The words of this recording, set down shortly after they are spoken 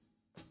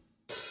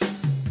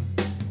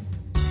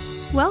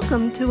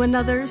Welcome to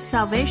another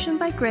Salvation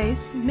by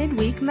Grace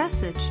midweek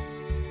message.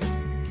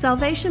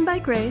 Salvation by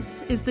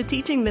Grace is the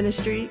teaching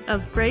ministry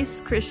of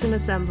Grace Christian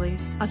Assembly,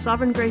 a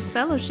Sovereign Grace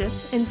Fellowship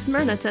in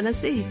Smyrna,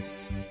 Tennessee.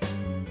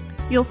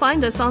 You'll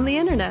find us on the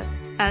internet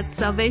at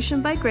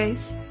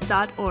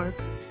salvationbygrace.org.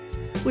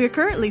 We are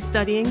currently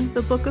studying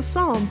the Book of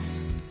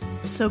Psalms.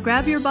 So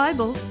grab your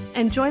Bible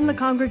and join the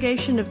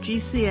congregation of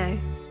GCA,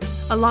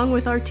 along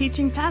with our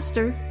teaching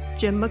pastor,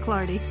 Jim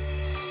McClarty.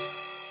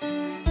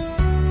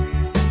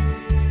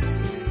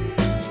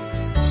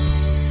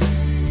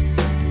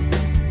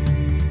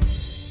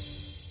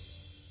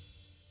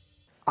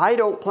 I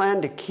don't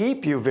plan to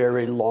keep you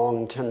very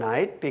long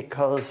tonight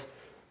because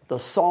the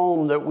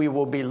psalm that we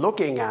will be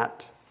looking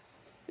at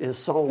is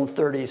Psalm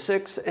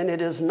 36, and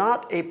it is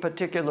not a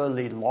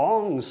particularly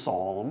long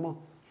psalm,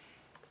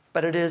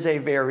 but it is a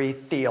very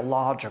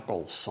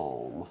theological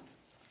psalm.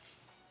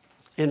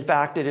 In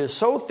fact, it is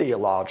so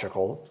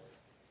theological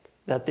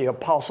that the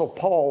Apostle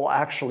Paul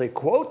actually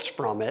quotes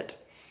from it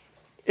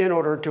in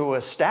order to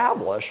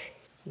establish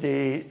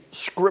the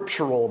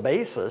scriptural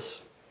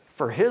basis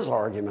for his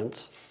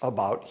arguments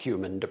about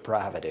human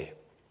depravity.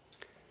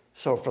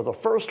 So for the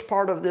first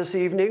part of this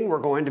evening, we're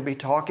going to be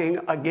talking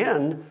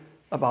again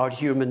about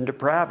human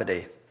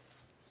depravity.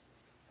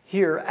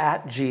 Here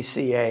at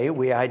GCA,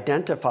 we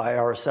identify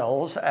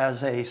ourselves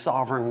as a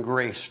Sovereign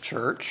Grace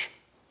church.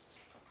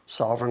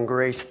 Sovereign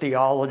Grace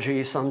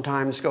theology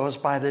sometimes goes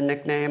by the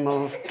nickname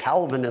of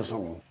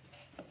Calvinism.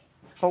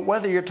 But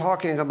whether you're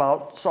talking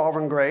about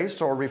Sovereign Grace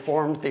or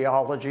Reformed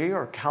theology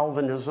or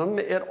Calvinism,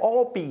 it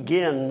all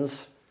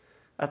begins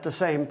at the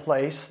same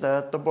place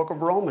that the book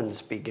of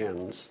Romans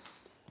begins,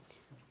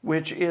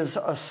 which is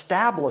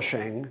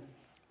establishing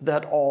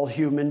that all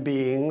human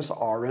beings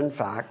are in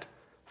fact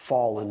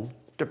fallen,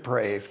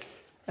 depraved,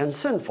 and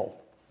sinful.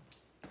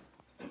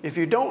 If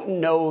you don't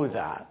know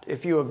that,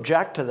 if you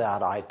object to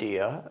that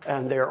idea,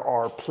 and there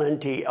are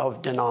plenty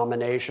of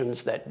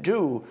denominations that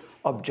do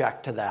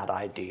object to that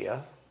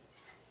idea,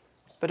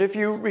 but if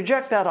you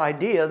reject that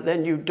idea,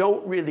 then you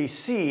don't really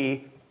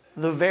see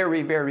the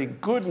very, very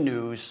good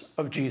news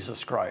of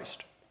Jesus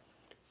Christ.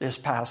 This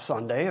past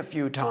Sunday, a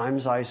few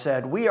times I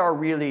said, we are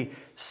really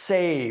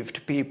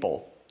saved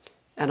people.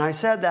 And I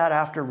said that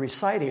after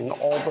reciting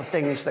all the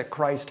things that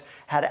Christ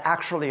had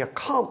actually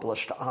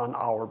accomplished on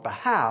our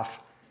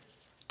behalf,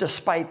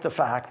 despite the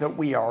fact that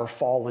we are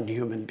fallen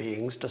human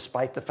beings,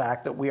 despite the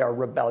fact that we are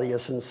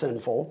rebellious and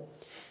sinful,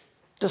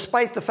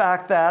 despite the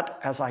fact that,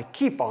 as I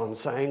keep on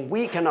saying,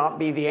 we cannot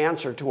be the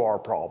answer to our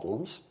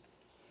problems.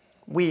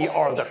 We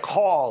are the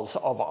cause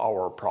of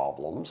our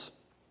problems.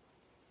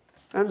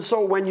 And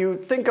so when you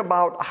think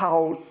about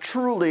how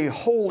truly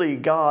holy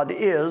God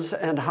is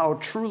and how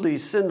truly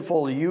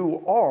sinful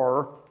you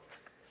are,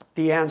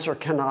 the answer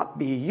cannot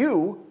be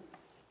you,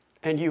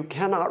 and you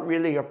cannot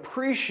really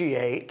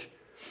appreciate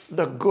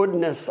the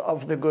goodness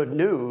of the good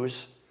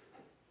news,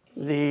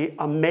 the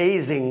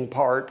amazing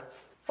part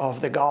of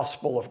the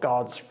gospel of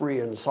God's free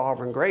and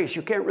sovereign grace.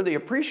 You can't really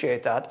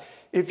appreciate that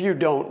if you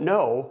don't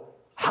know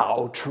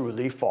how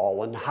truly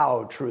fallen,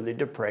 how truly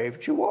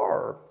depraved you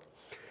are.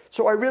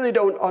 So I really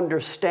don't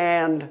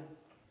understand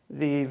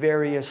the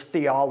various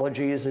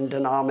theologies and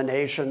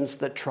denominations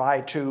that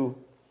try to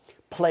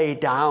play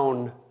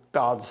down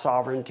God's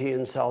sovereignty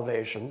and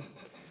salvation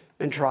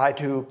and try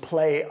to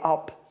play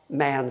up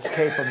man's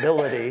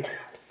capability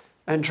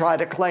and try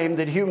to claim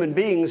that human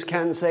beings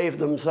can save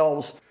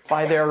themselves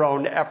by their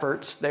own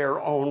efforts,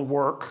 their own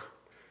work,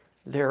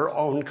 their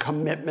own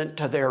commitment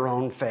to their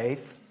own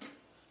faith.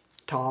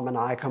 Tom and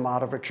I come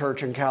out of a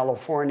church in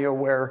California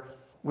where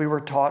we were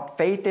taught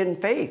faith in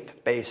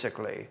faith,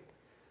 basically.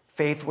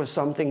 Faith was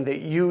something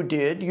that you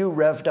did. You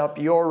revved up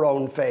your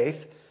own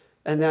faith,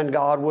 and then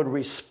God would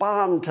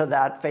respond to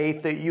that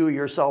faith that you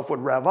yourself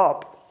would rev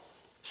up.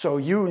 So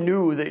you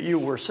knew that you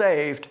were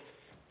saved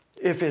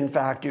if, in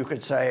fact, you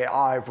could say,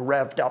 I've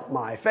revved up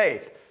my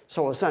faith.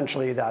 So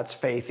essentially, that's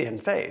faith in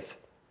faith.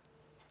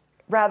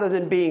 Rather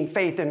than being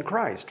faith in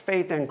Christ.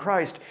 Faith in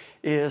Christ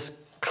is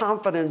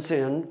confidence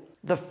in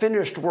the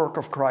finished work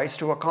of Christ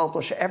to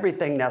accomplish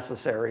everything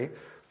necessary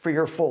for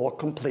your full,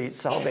 complete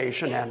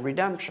salvation and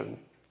redemption.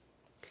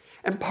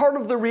 And part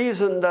of the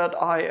reason that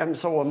I am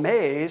so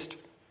amazed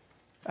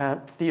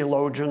at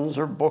theologians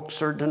or books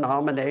or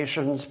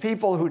denominations,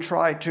 people who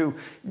try to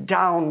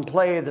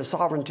downplay the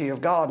sovereignty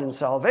of God in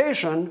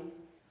salvation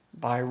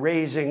by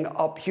raising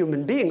up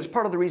human beings,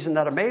 part of the reason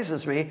that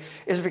amazes me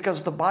is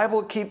because the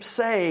Bible keeps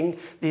saying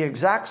the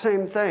exact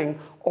same thing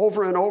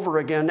over and over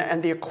again,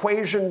 and the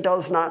equation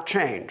does not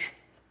change.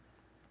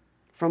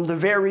 From the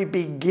very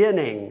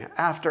beginning,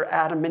 after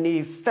Adam and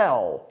Eve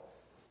fell,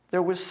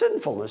 there was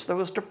sinfulness, there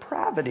was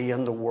depravity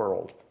in the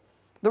world.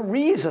 The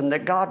reason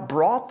that God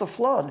brought the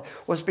flood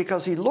was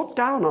because he looked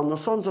down on the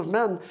sons of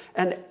men,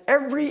 and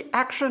every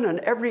action and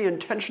every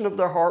intention of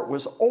their heart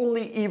was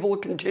only evil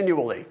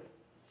continually.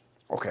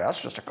 Okay,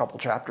 that's just a couple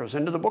chapters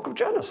into the book of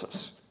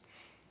Genesis.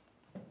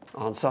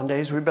 On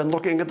Sundays, we've been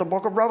looking at the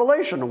book of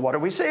Revelation, and what are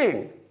we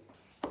seeing?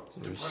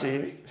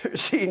 We're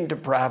seeing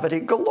depravity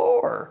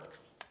galore.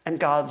 and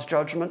God's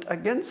judgment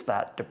against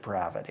that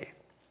depravity.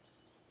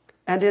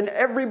 And in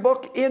every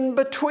book in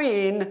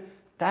between,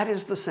 that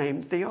is the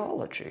same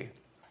theology.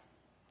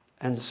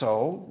 And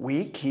so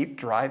we keep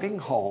driving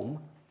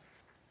home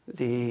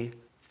the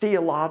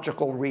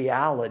theological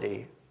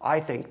reality, I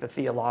think the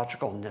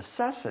theological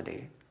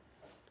necessity,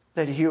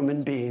 that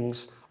human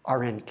beings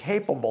are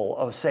incapable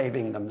of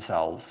saving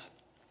themselves,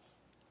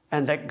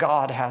 and that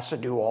God has to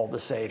do all the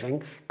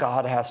saving.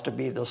 God has to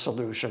be the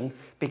solution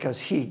because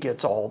he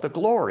gets all the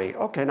glory.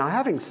 Okay, now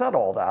having said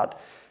all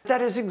that,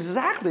 that is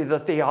exactly the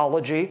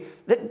theology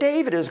that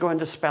David is going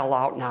to spell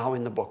out now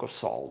in the book of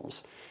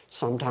Psalms.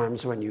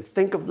 Sometimes when you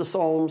think of the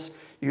Psalms,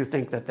 you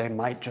think that they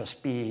might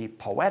just be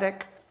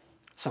poetic.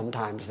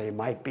 Sometimes they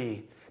might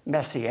be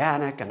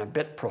messianic and a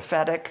bit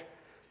prophetic.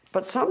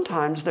 But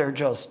sometimes they're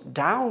just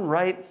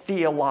downright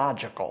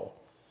theological.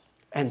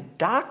 And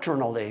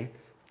doctrinally,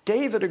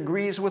 David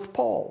agrees with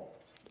Paul,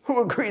 who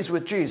agrees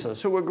with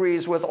Jesus, who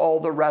agrees with all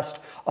the rest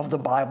of the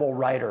Bible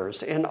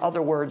writers. In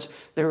other words,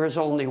 there is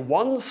only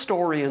one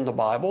story in the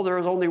Bible, there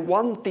is only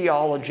one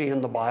theology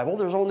in the Bible,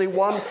 there's only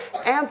one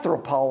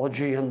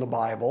anthropology in the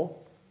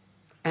Bible,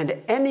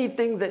 and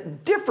anything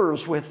that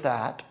differs with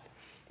that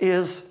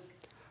is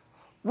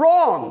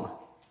wrong,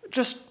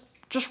 just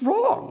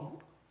wrong.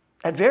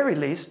 At very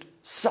least,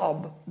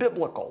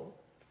 sub-biblical,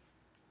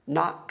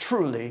 not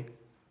truly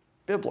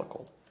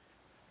biblical.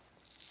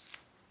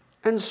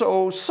 And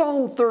so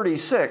Psalm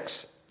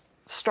 36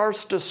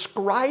 starts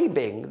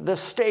describing the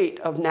state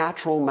of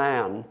natural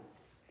man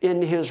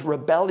in his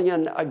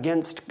rebellion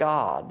against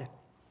God.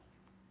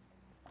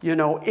 You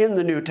know, in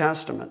the New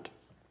Testament,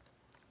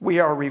 we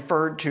are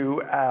referred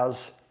to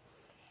as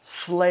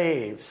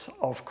slaves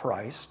of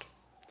Christ,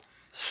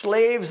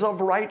 slaves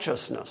of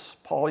righteousness.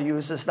 Paul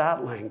uses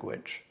that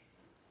language.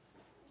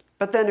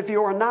 But then if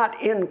you are not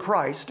in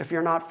Christ, if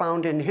you're not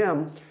found in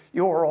him,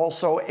 you are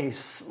also a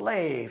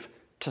slave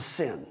to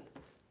sin.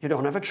 You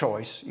don't have a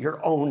choice.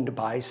 You're owned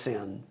by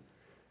sin.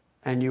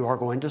 And you are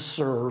going to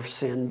serve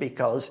sin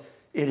because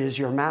it is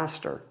your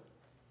master.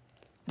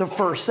 The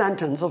first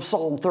sentence of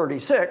Psalm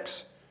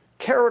 36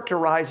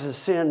 characterizes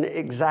sin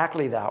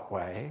exactly that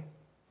way,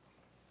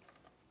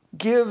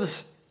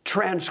 gives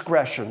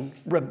transgression,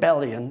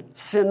 rebellion,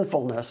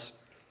 sinfulness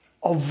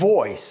a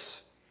voice,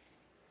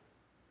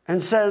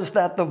 and says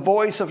that the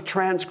voice of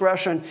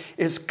transgression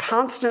is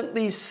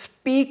constantly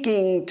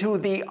speaking to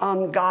the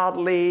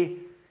ungodly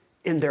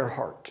in their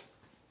heart.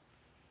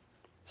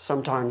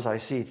 Sometimes I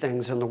see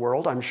things in the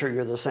world, I'm sure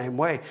you're the same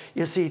way.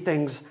 You see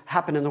things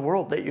happen in the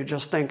world that you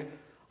just think,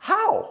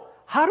 how?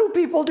 How do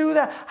people do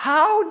that?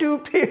 How do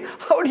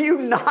you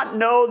not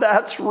know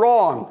that's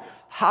wrong?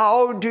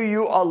 How do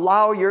you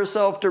allow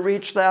yourself to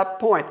reach that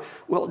point?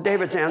 Well,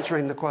 David's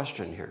answering the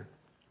question here.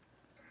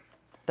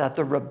 That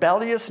the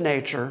rebellious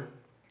nature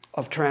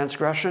of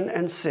transgression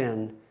and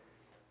sin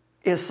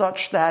is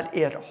such that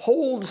it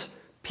holds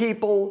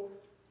people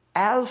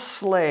as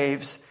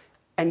slaves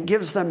and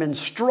gives them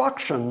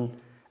instruction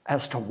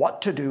as to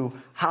what to do,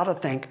 how to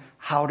think,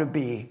 how to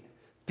be.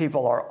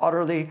 People are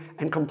utterly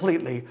and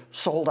completely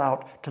sold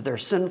out to their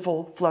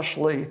sinful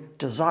fleshly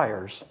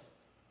desires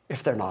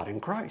if they're not in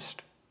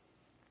Christ.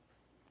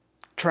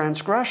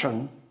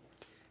 Transgression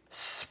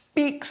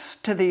speaks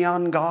to the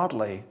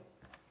ungodly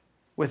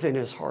within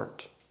his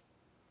heart.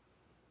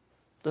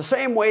 The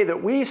same way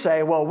that we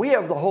say, well, we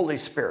have the Holy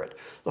Spirit.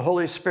 The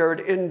Holy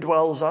Spirit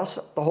indwells us.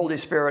 The Holy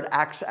Spirit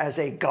acts as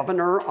a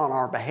governor on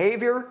our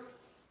behavior.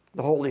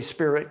 The Holy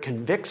Spirit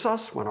convicts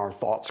us when our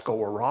thoughts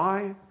go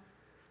awry.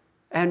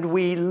 And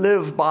we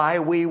live by,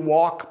 we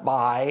walk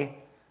by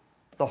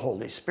the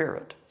Holy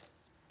Spirit.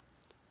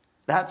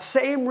 That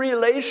same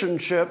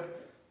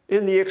relationship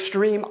in the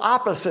extreme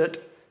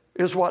opposite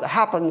is what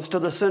happens to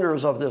the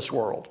sinners of this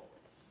world.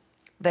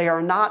 They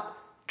are not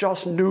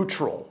just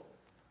neutral.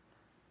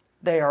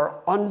 They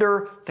are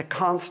under the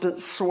constant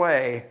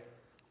sway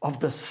of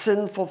the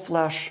sinful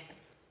flesh,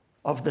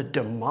 of the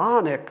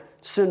demonic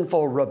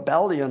sinful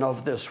rebellion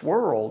of this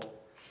world,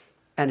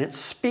 and it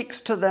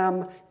speaks to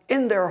them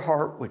in their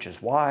heart, which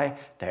is why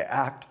they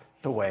act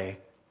the way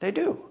they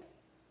do.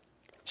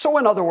 So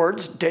in other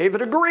words,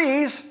 David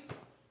agrees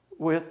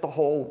with the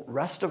whole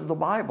rest of the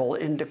Bible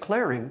in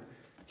declaring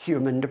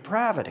human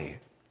depravity.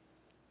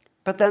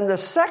 But then the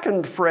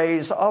second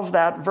phrase of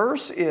that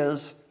verse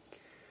is,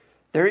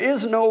 there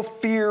is no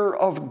fear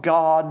of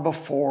God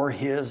before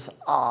his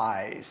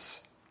eyes.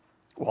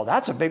 Well,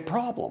 that's a big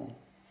problem.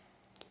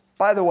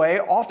 By the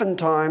way,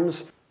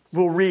 oftentimes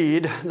we'll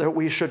read that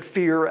we should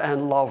fear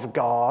and love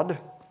God.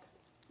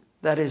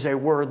 That is a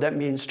word that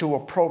means to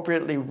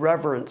appropriately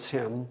reverence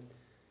him,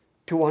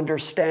 to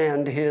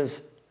understand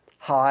his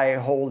high,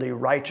 holy,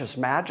 righteous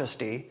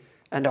majesty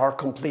and our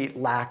complete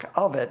lack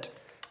of it,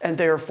 and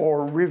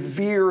therefore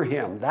revere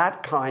him,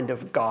 that kind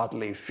of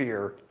godly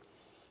fear.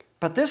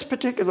 But this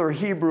particular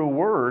Hebrew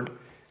word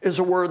is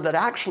a word that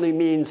actually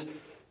means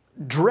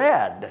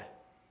dread.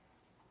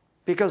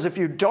 Because if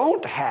you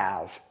don't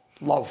have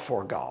love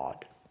for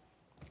God,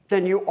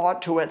 then you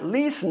ought to at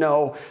least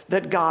know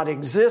that God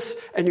exists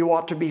and you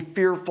ought to be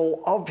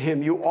fearful of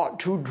him. You ought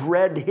to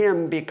dread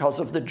him because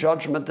of the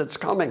judgment that's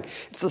coming.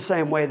 It's the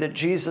same way that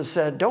Jesus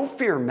said, don't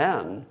fear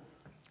men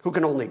who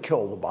can only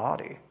kill the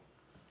body,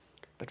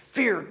 but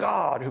fear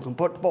God who can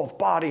put both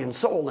body and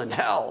soul in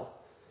hell.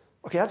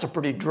 Okay, that's a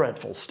pretty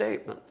dreadful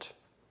statement.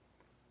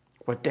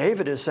 What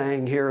David is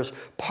saying here is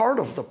part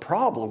of the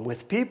problem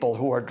with people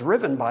who are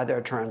driven by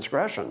their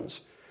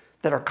transgressions,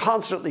 that are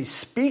constantly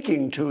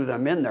speaking to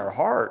them in their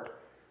heart.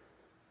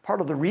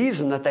 Part of the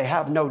reason that they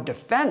have no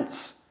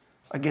defense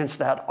against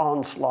that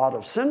onslaught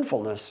of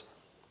sinfulness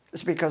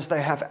is because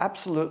they have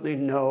absolutely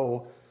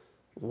no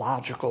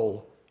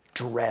logical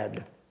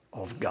dread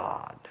of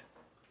God.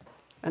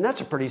 And that's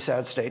a pretty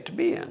sad state to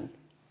be in.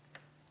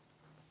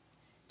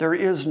 There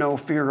is no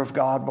fear of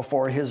God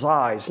before his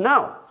eyes.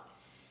 Now,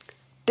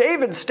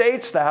 David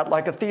states that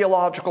like a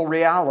theological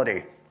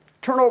reality.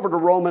 Turn over to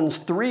Romans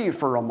 3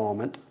 for a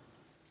moment.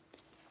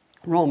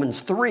 Romans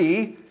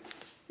 3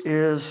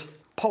 is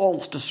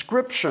Paul's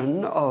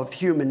description of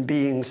human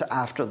beings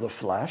after the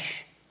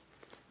flesh.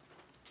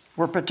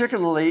 We're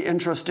particularly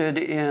interested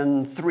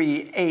in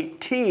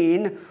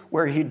 3:18,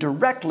 where he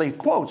directly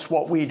quotes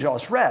what we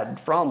just read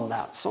from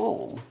that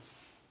psalm.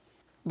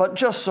 But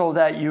just so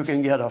that you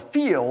can get a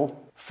feel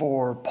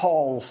for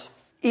Paul's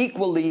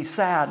equally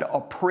sad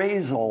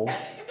appraisal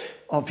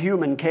of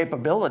human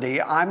capability,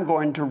 I'm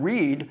going to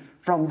read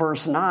from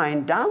verse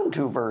 9 down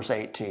to verse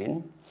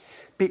 18,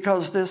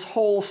 because this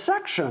whole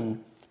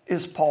section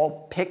is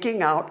Paul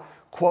picking out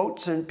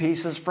quotes and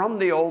pieces from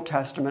the Old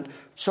Testament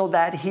so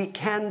that he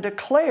can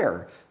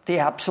declare the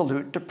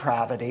absolute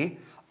depravity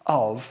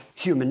of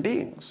human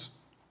beings.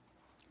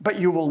 But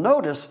you will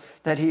notice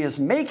that he is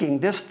making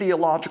this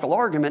theological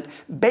argument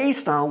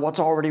based on what's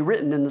already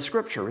written in the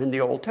Scripture, in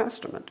the Old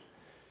Testament.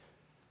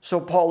 So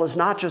Paul is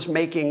not just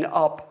making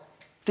up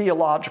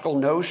theological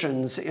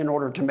notions in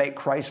order to make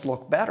Christ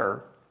look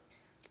better.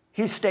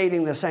 He's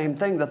stating the same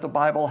thing that the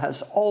Bible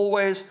has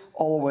always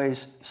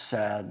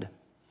said.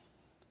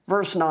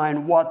 Verse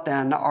 9, what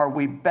then? Are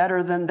we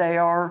better than they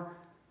are?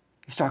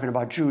 He's talking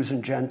about Jews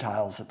and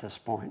Gentiles at this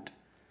point.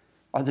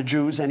 Are the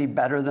Jews any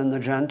better than the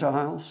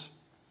Gentiles?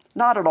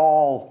 Not at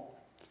all.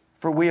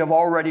 For we have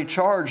already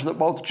charged that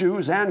both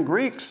Jews and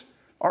Greeks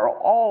are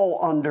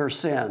all under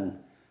sin,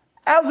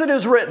 as it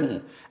is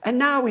written. And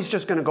now he's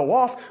just going to go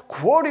off,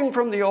 quoting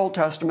from the Old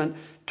Testament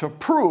to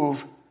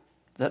prove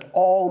that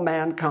all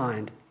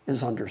mankind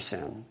is under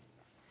sin.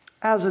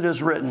 As it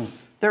is written,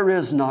 there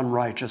is none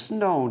righteous,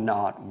 no,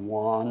 not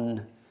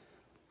one.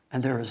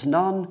 And there is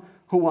none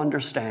who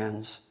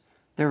understands.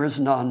 There is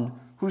none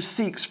who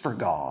seeks for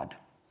God.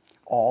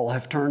 All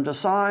have turned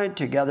aside.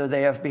 Together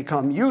they have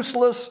become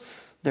useless.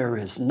 There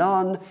is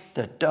none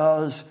that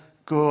does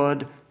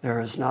good. There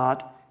is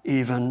not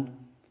even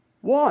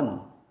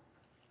one.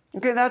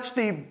 Okay, that's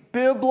the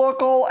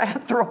biblical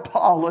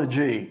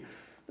anthropology.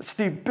 It's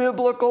the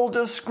biblical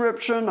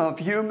description of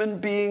human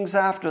beings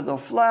after the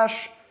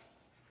flesh.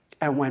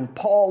 And when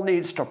Paul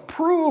needs to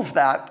prove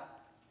that,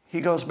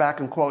 he goes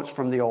back and quotes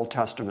from the Old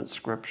Testament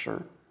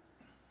scripture.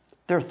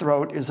 Their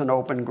throat is an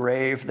open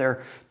grave.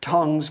 Their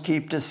tongues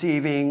keep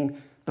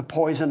deceiving. The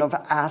poison of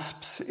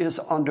asps is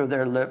under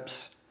their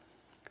lips,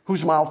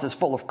 whose mouth is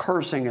full of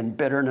cursing and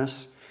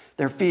bitterness.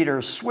 Their feet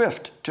are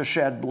swift to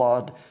shed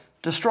blood.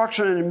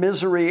 Destruction and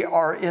misery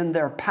are in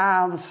their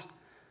paths,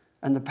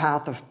 and the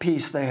path of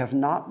peace they have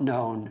not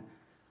known.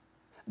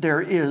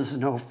 There is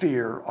no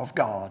fear of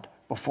God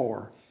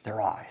before their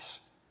eyes.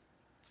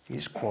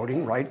 He's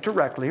quoting right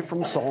directly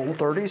from Psalm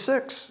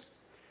 36,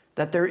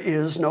 that there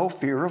is no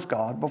fear of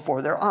God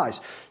before their eyes.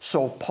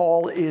 So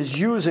Paul is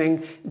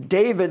using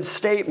David's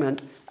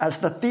statement as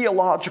the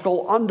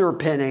theological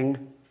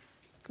underpinning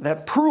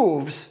that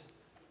proves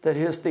that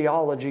his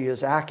theology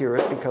is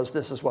accurate, because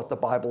this is what the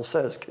Bible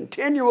says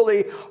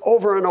continually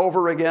over and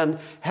over again.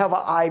 Have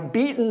I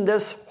beaten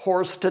this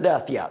horse to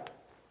death yet?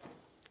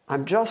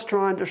 I'm just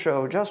trying to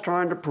show, just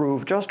trying to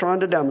prove, just trying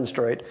to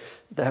demonstrate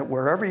that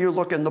wherever you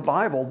look in the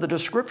Bible, the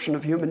description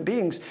of human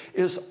beings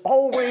is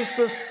always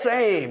the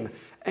same.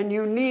 And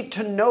you need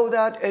to know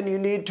that, and you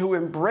need to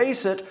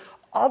embrace it.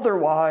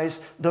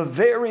 Otherwise, the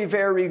very,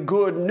 very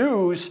good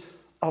news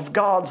of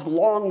God's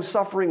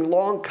long-suffering,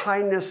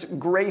 long-kindness,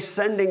 grace,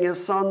 sending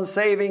his Son,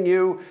 saving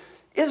you,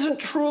 isn't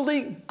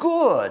truly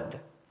good.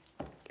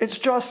 It's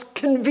just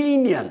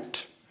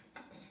convenient.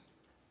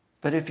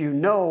 But if you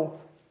know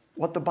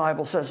what the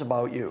Bible says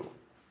about you,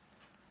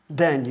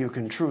 then you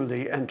can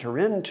truly enter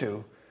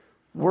into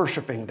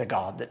worshiping the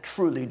God that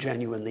truly,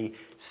 genuinely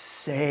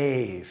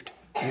saved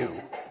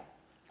you.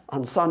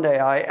 On Sunday,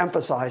 I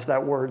emphasized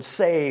that word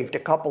saved a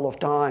couple of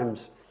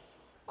times.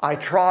 I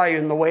try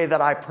in the way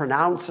that I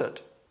pronounce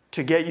it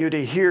to get you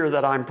to hear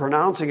that I'm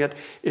pronouncing it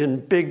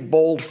in big,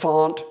 bold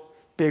font,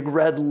 big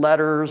red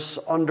letters,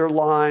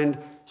 underlined,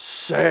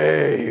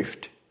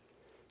 saved.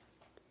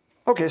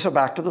 Okay, so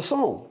back to the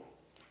psalm,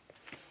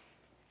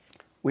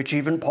 which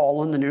even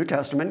Paul in the New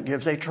Testament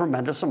gives a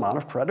tremendous amount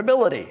of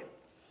credibility.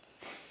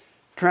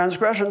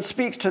 Transgression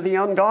speaks to the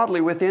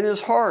ungodly within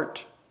his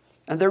heart.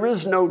 and there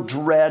is no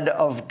dread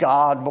of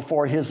God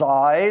before his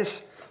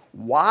eyes.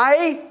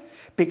 Why?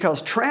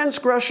 Because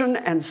transgression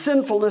and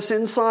sinfulness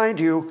inside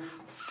you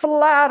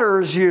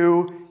flatters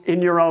you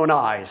in your own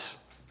eyes.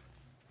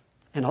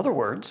 In other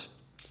words,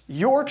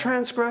 your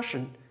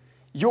transgression,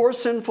 your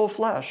sinful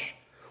flesh,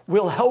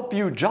 will help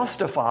you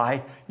justify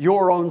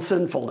your own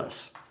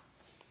sinfulness.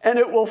 And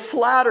it will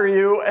flatter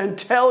you and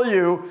tell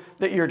you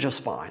that you're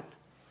just fine.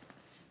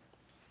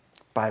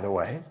 By the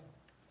way,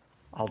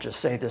 I'll just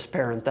say this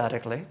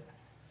parenthetically.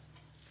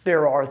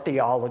 There are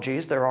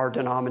theologies, there are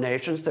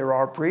denominations, there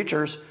are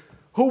preachers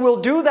who will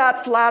do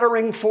that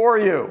flattering for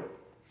you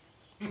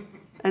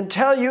and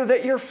tell you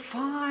that you're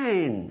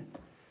fine.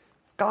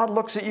 God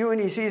looks at you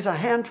and he sees a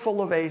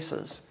handful of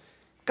aces.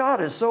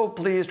 God is so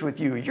pleased with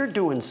you. You're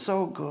doing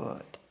so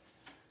good.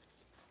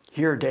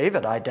 Here,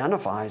 David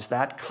identifies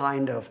that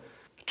kind of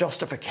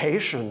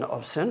justification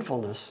of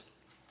sinfulness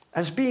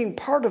as being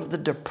part of the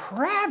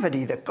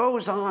depravity that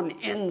goes on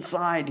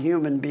inside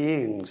human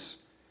beings.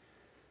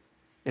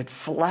 It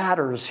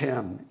flatters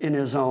him in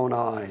his own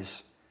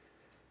eyes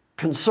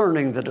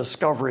concerning the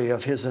discovery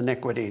of his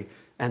iniquity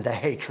and the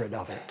hatred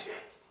of it.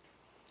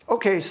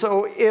 Okay,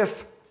 so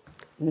if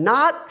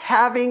not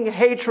having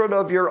hatred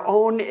of your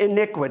own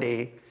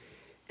iniquity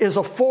is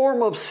a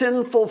form of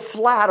sinful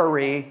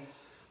flattery,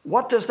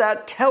 what does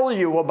that tell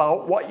you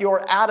about what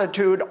your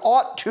attitude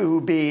ought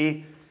to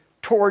be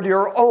toward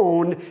your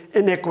own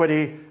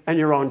iniquity and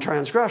your own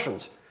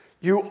transgressions?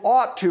 You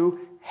ought to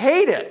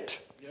hate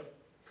it. Yep.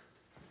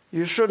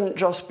 You shouldn't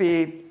just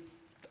be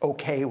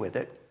okay with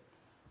it,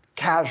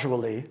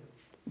 casually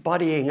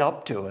buddying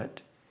up to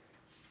it.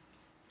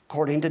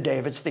 According to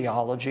David's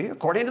theology,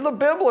 according to the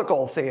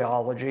biblical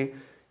theology,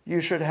 you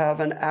should have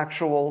an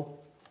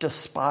actual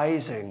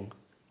despising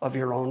of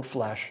your own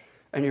flesh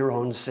and your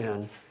own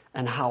sin,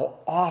 and how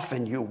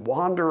often you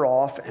wander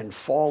off and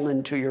fall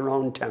into your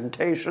own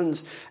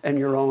temptations and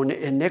your own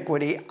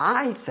iniquity.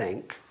 I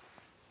think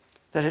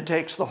that it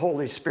takes the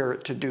Holy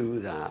Spirit to do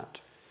that,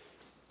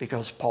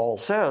 because Paul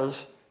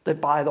says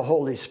that by the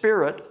Holy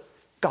Spirit,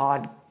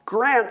 God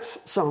grants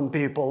some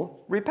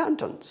people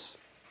repentance.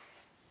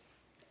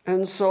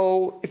 And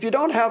so if you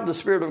don't have the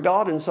Spirit of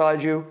God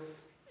inside you,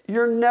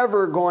 you're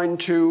never going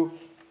to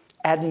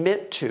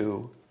admit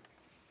to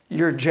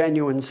your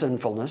genuine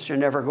sinfulness. You're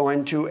never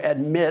going to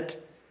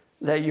admit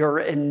that your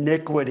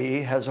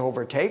iniquity has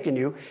overtaken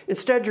you.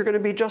 Instead, you're going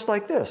to be just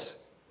like this.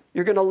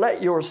 You're going to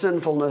let your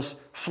sinfulness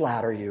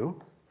flatter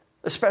you,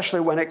 especially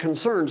when it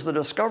concerns the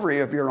discovery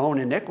of your own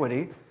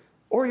iniquity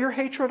or your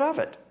hatred of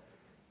it.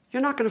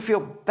 You're not going to feel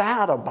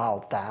bad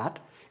about that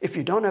if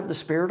you don't have the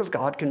Spirit of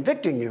God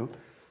convicting you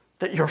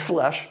that your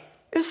flesh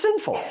is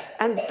sinful.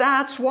 And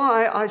that's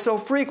why I so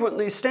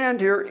frequently stand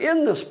here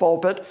in this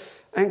pulpit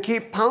and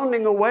keep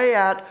pounding away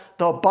at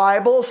the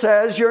Bible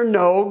says you're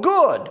no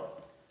good.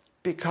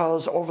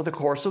 Because over the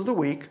course of the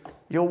week,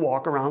 you'll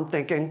walk around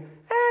thinking,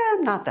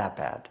 I'm not that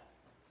bad.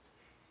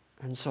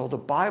 And so the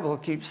Bible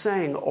keeps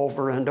saying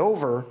over and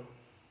over,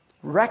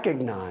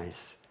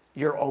 recognize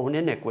your own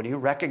iniquity,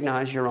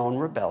 recognize your own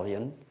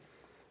rebellion,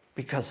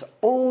 because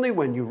only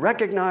when you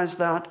recognize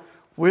that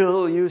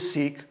will you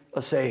seek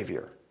a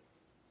Savior.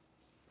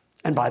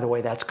 And by the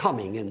way, that's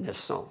coming in this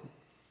psalm.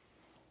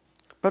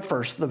 But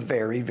first, the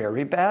very,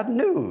 very bad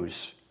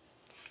news.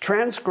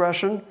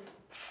 Transgression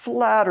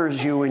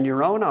flatters you in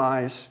your own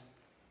eyes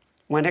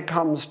when it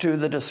comes to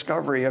the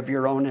discovery of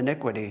your own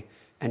iniquity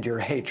and your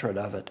hatred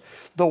of it.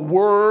 The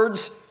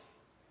words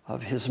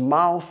of his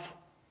mouth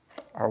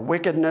are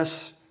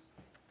wickedness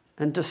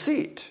and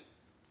deceit,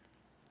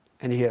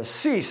 and he has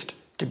ceased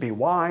to be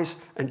wise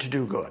and to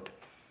do good.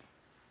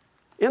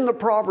 In the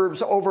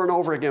Proverbs, over and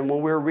over again,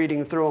 when we were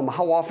reading through them,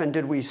 how often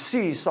did we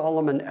see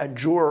Solomon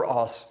adjure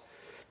us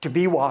to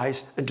be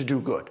wise and to do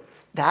good?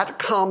 That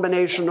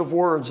combination of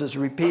words is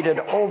repeated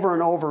over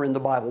and over in the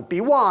Bible.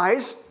 Be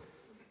wise,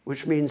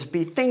 which means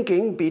be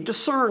thinking, be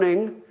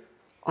discerning,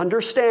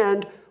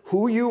 understand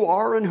who you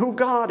are and who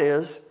God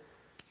is,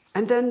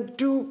 and then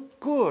do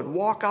good.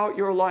 Walk out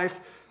your life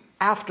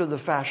after the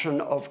fashion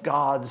of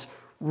God's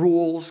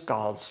rules,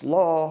 God's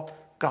law,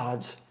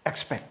 God's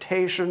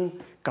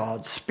expectation,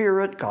 God's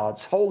Spirit,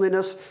 God's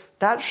holiness.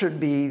 That should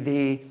be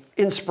the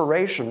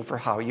inspiration for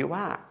how you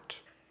act.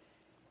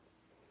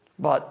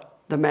 But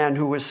the man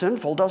who is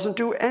sinful doesn't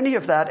do any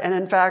of that. And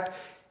in fact,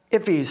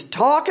 if he's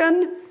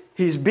talking,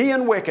 he's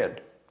being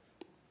wicked.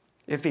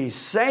 If he's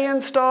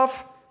saying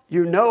stuff,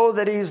 you know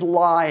that he's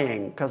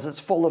lying because it's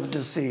full of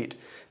deceit.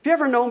 Have you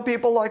ever known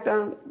people like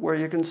that, where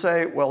you can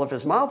say, well, if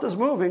his mouth is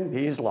moving,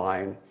 he's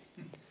lying?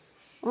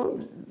 Well,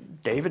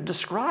 David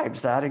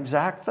describes that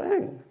exact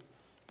thing.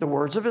 The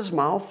words of his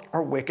mouth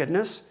are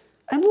wickedness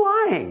and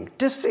lying,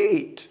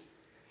 deceit.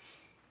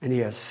 And he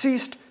has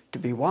ceased to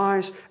be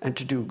wise and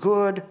to do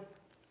good.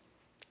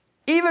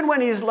 Even when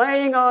he's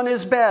laying on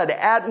his bed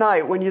at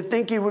night, when you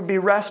think he would be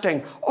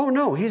resting, oh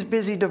no, he's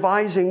busy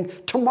devising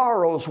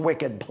tomorrow's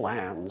wicked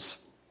plans.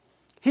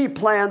 He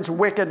plans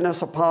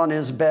wickedness upon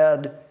his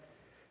bed,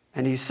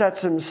 and he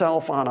sets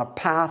himself on a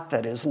path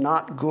that is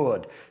not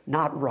good,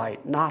 not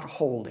right, not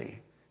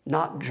holy.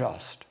 not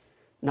just,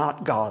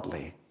 not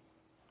godly.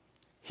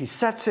 He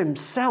sets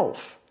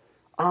himself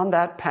on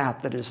that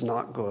path that is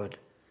not good.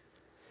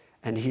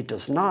 And he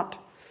does not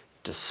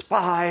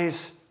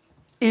despise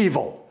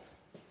evil.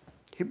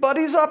 He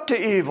buddies up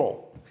to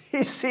evil.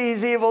 He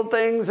sees evil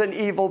things and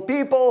evil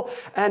people,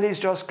 and he's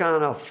just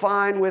kind of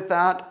fine with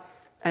that.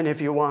 And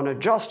if you want to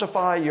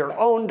justify your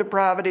own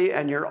depravity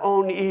and your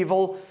own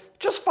evil,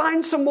 just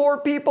find some more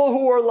people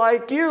who are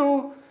like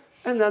you.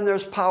 And then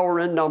there's power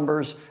in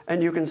numbers,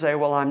 and you can say,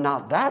 well, I'm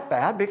not that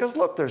bad because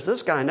look, there's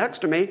this guy next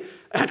to me,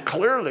 and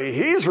clearly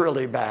he's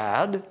really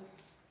bad.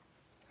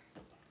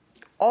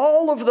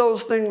 All of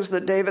those things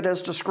that David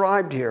has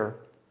described here,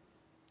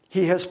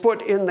 he has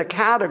put in the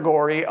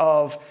category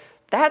of,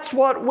 that's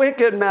what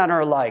wicked men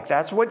are like.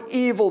 That's what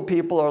evil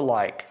people are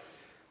like.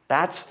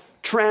 That's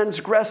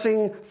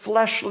transgressing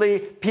fleshly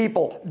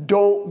people.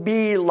 Don't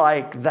be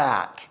like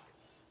that.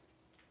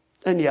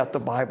 And yet the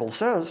Bible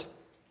says,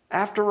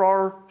 after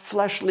our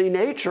fleshly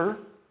nature,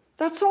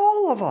 that's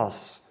all of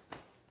us.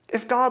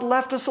 If God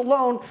left us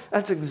alone,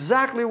 that's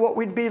exactly what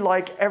we'd be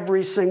like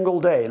every single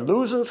day,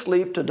 losing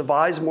sleep to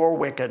devise more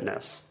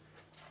wickedness.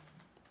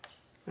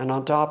 And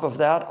on top of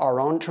that, our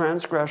own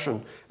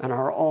transgression and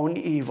our own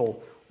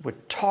evil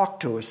would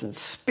talk to us and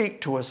speak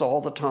to us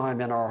all the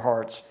time in our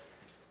hearts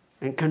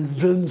and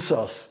convince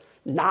us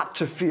not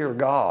to fear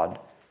God,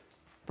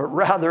 but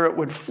rather it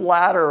would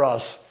flatter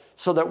us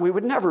so that we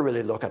would never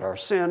really look at our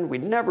sin.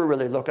 We'd never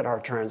really look at our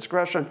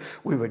transgression.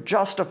 We would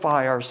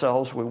justify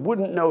ourselves. We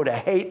wouldn't know to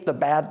hate the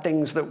bad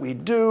things that we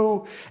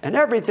do. And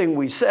everything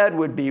we said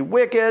would be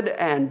wicked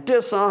and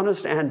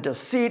dishonest and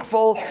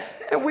deceitful.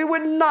 And we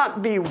would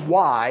not be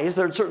wise.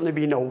 There'd certainly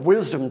be no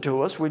wisdom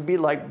to us. We'd be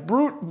like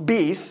brute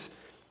beasts.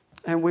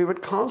 And we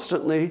would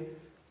constantly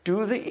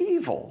do the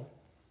evil.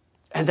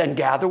 And then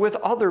gather with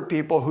other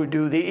people who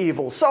do the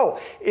evil. So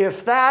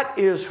if that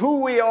is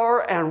who we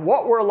are and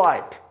what we're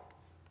like,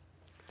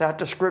 that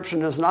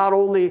description is not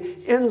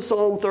only in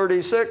Psalm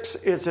 36,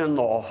 it's in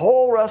the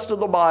whole rest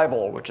of the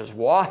Bible, which is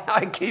why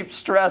I keep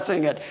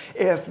stressing it.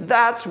 If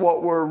that's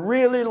what we're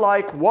really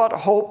like, what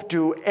hope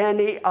do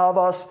any of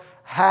us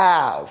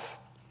have?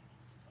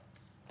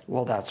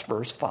 Well, that's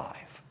verse 5.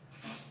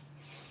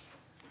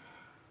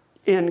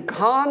 In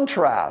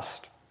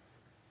contrast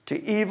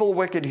to evil,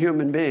 wicked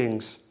human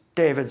beings,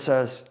 David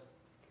says,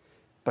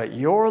 but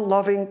your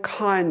loving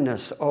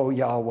kindness, O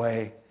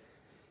Yahweh,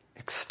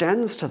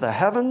 extends to the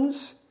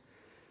heavens,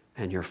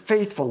 and your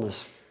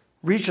faithfulness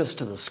reaches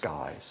to the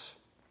skies.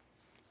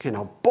 Okay,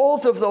 now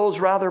both of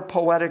those rather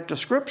poetic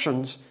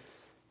descriptions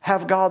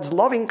have God's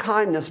loving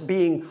kindness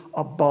being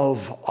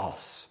above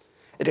us.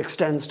 It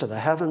extends to the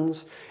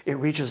heavens, it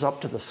reaches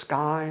up to the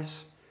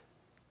skies,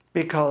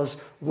 because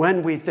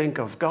when we think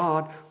of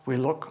God, we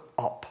look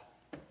up.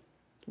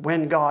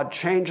 When God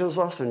changes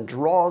us and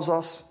draws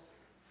us,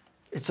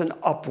 it's an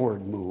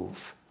upward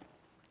move.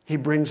 He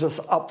brings us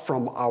up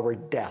from our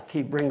death.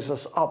 He brings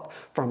us up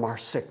from our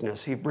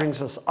sickness. He brings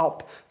us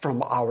up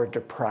from our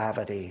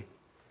depravity.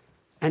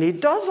 And he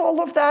does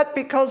all of that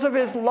because of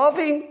his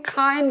loving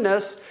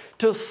kindness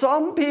to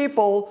some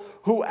people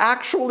who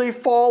actually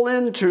fall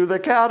into the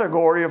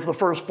category of the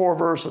first 4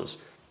 verses.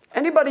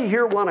 Anybody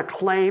here want to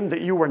claim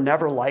that you were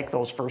never like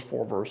those first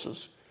 4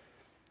 verses?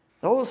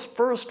 Those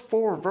first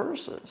 4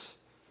 verses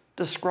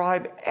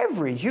describe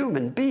every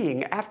human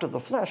being after the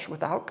flesh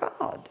without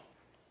God.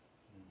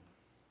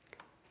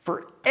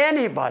 For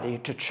anybody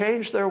to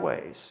change their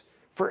ways,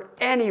 for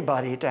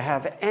anybody to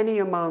have any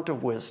amount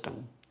of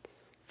wisdom,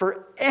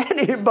 for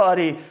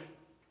anybody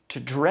to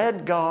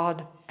dread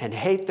God and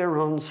hate their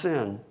own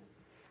sin,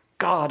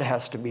 God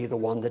has to be the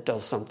one that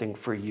does something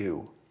for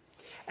you.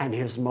 And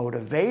his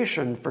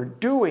motivation for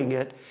doing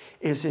it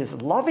is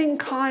his loving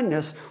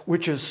kindness,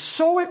 which is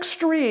so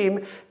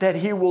extreme that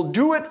he will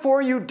do it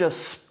for you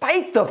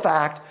despite the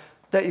fact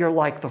that you're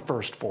like the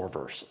first 4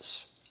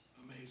 verses.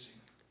 Amazing.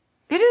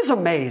 It is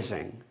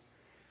amazing.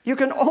 You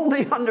can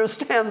only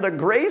understand the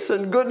grace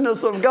and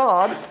goodness of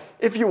God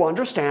if you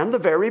understand the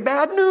very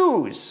bad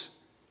news.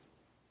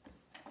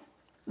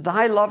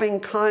 Thy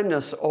loving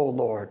kindness, O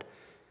Lord,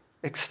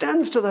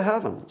 extends to the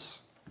heavens,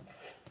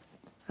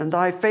 and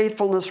thy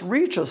faithfulness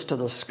reaches to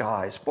the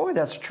skies. Boy,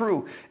 that's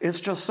true.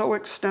 It's just so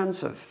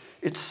extensive.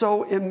 It's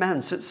so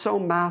immense. It's so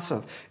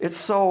massive. It's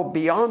so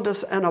beyond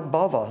us and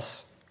above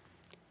us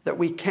that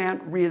we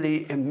can't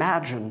really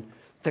imagine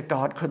that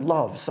God could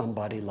love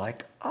somebody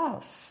like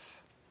us.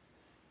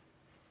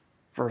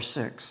 Verse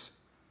 6,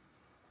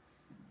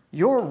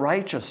 your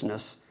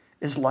righteousness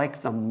is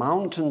like the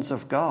mountains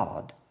of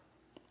God,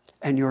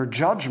 and your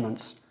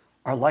judgments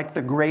are like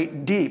the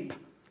great deep,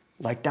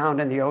 like down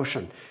in the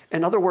ocean.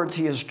 In other words,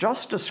 he has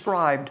just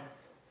described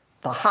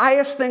the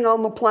highest thing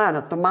on the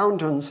planet, the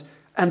mountains,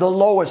 and the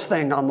lowest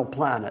thing on the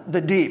planet, the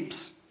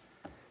deeps.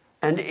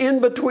 And in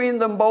between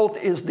them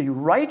both is the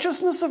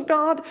righteousness of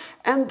God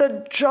and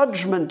the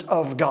judgment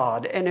of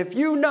God. And if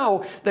you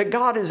know that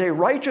God is a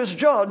righteous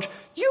judge,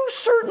 you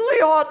certainly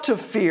ought to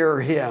fear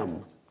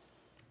him.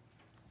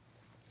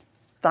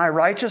 Thy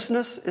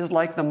righteousness is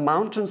like the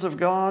mountains of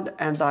God,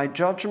 and thy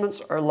judgments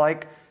are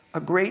like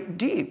a great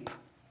deep.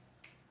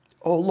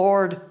 O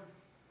Lord,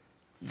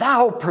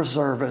 thou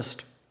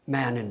preservest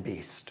man and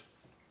beast.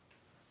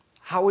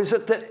 How is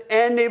it that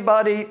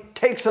anybody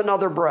takes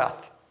another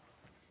breath?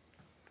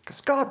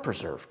 Because God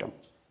preserved them.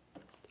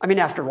 I mean,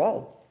 after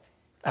all,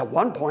 at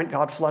one point,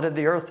 God flooded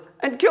the earth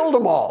and killed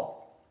them all.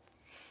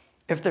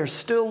 If they're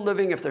still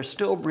living, if they're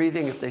still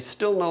breathing, if they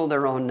still know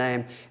their own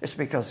name, it's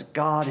because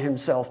God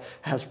himself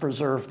has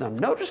preserved them.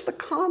 Notice the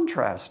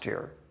contrast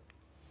here.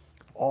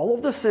 All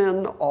of the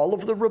sin, all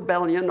of the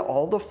rebellion,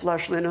 all the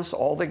fleshliness,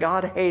 all the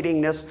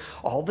God-hatingness,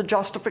 all the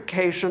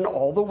justification,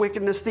 all the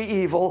wickedness, the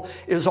evil,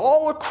 is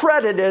all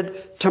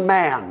accredited to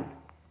man.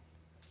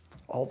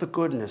 All the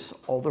goodness,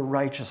 all the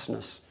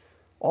righteousness,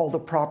 all the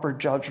proper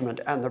judgment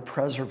and the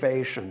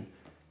preservation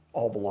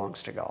all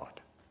belongs to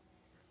God.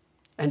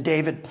 And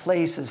David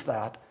places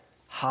that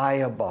high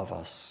above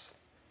us.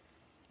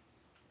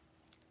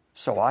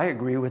 So I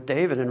agree with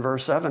David in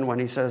verse 7 when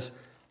he says,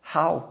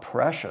 how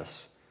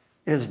precious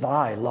is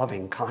thy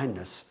loving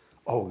kindness,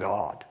 O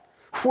God.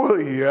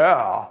 Well,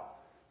 yeah.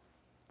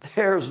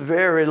 There's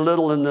very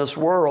little in this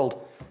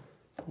world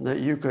that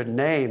you could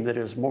name that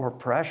is more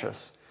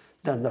precious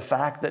than the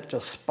fact that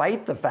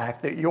despite the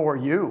fact that you're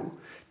you,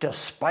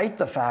 despite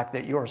the fact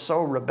that you're so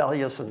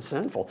rebellious and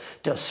sinful,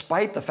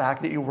 despite the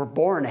fact that you were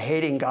born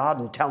hating God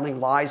and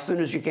telling lies as soon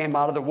as you came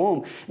out of the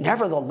womb,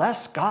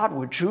 nevertheless, God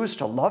would choose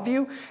to love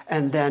you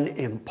and then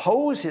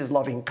impose his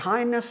loving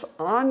kindness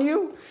on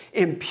you,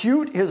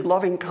 impute his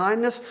loving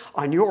kindness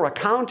on your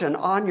account and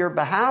on your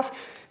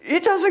behalf.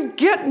 It doesn't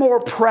get more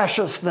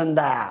precious than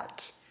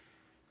that.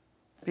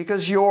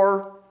 Because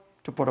you're,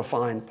 to put a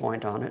fine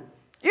point on it,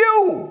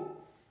 you!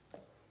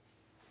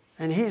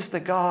 And he's the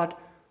God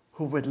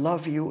who would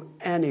love you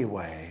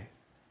anyway.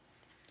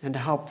 And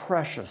how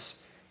precious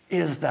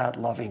is that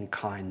loving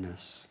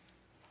kindness.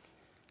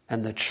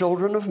 And the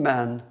children of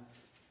men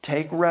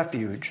take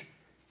refuge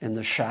in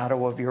the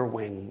shadow of your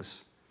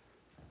wings.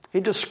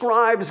 He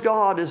describes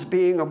God as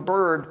being a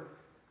bird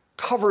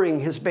covering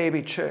his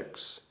baby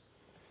chicks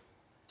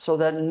so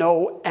that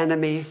no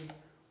enemy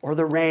or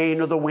the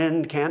rain or the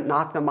wind can't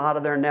knock them out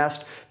of their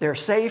nest. They're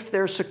safe,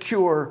 they're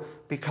secure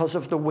because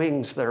of the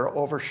wings that are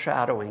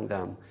overshadowing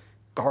them,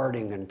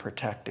 guarding and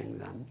protecting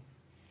them.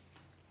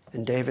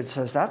 And David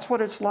says that's what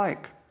it's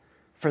like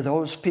for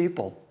those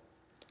people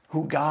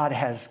who God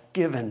has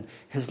given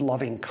his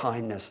loving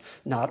kindness.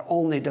 Not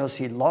only does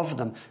he love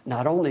them,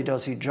 not only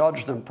does he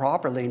judge them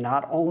properly,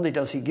 not only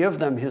does he give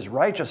them his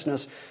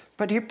righteousness,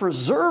 but he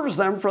preserves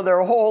them for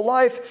their whole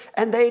life,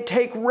 and they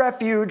take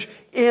refuge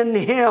in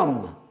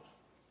him.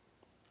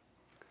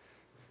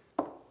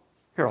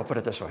 Here, I'll put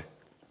it this way.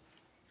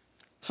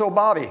 So,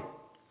 Bobby,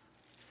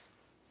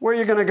 where are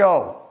you going to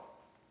go?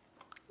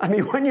 I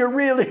mean, when you're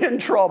really in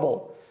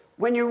trouble,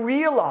 when you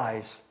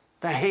realize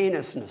the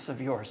heinousness of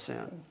your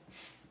sin.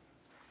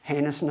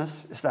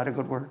 Heinousness, is that a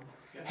good word?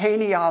 Yes.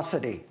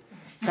 Heinosity,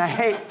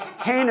 the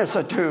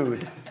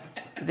heinousitude,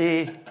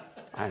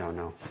 I don't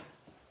know.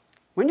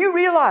 When you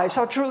realize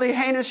how truly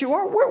heinous you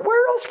are,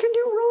 where else can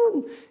you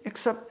run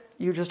except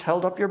you just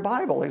held up your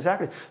Bible?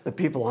 Exactly. The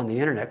people on the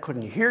internet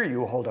couldn't hear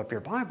you hold up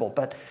your Bible.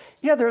 But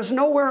yeah, there's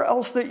nowhere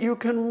else that you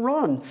can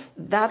run.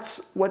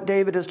 That's what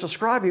David is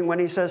describing when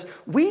he says,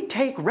 we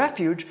take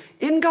refuge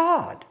in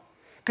God.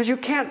 Because you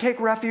can't take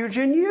refuge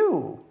in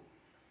you.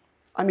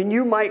 I mean,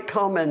 you might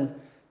come and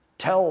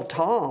tell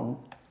Tom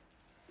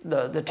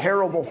the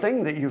terrible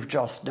thing that you've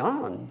just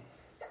done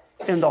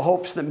in the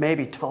hopes that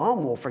maybe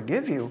Tom will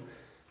forgive you.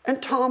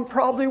 And Tom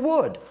probably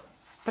would.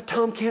 But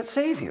Tom can't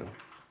save you.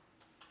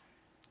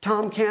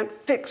 Tom can't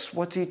fix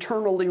what's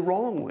eternally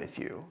wrong with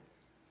you.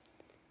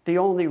 The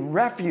only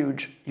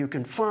refuge you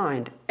can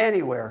find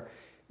anywhere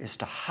is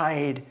to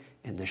hide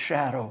in the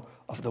shadow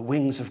of the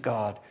wings of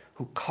God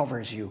who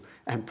covers you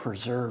and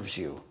preserves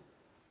you.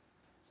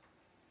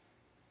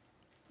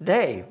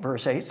 They,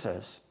 verse 8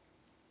 says,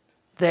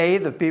 they,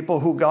 the people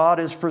who God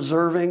is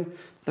preserving,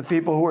 the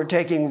people who are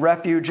taking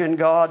refuge in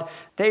God,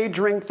 they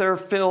drink their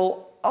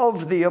fill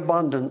of the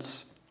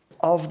abundance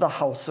of the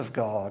house of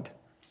God.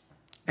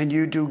 And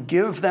you do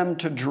give them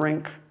to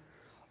drink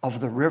of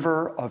the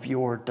river of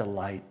your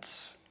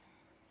delights.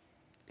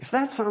 If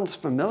that sounds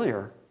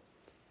familiar,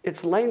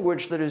 it's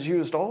language that is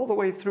used all the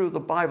way through the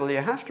Bible. You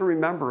have to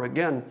remember,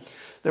 again,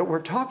 that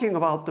we're talking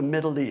about the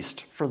Middle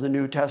East for the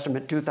New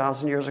Testament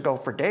 2,000 years ago,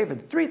 for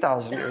David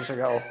 3,000 years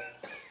ago.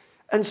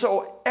 And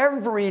so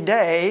every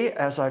day,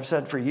 as I've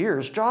said for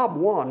years, job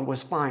one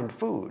was find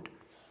food.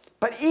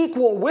 But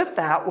equal with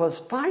that was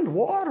find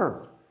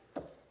water.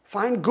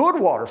 Find good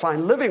water,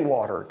 find living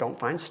water. Don't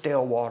find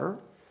stale water.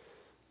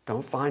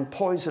 Don't find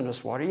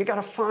poisonous water. You got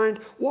to find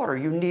water.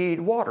 You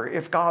need water.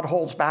 If God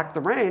holds back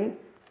the rain,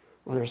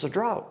 well, there's a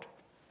drought.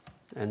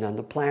 And then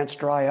the plants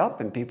dry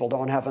up and people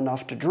don't have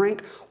enough to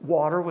drink.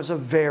 Water was a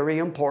very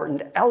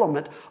important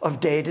element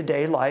of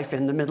day-to-day life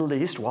in the Middle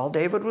East while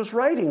David was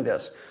writing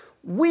this.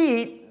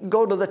 We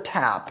go to the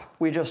tap.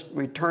 We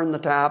turn the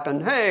tap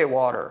and, hey,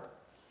 water.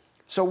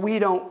 So we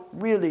don't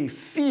really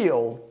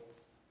feel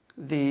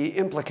the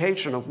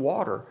implication of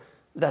water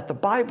that the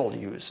Bible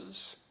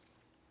uses.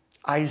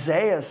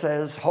 Isaiah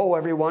says, Ho,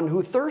 everyone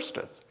who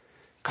thirsteth,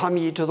 come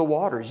ye to the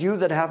waters. You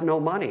that have no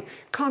money,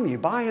 come ye,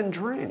 buy and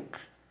drink.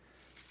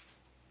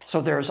 So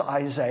there's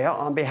Isaiah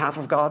on behalf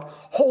of God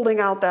holding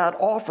out that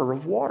offer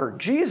of water.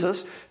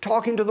 Jesus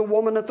talking to the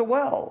woman at the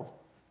well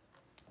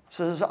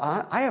says,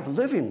 I have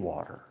living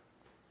water.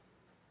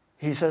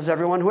 He says,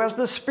 everyone who has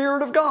the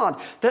Spirit of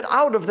God, that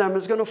out of them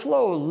is going to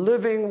flow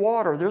living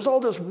water. There's all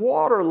this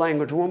water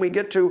language. When we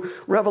get to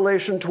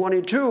Revelation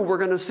 22, we're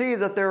going to see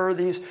that there are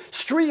these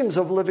streams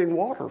of living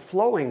water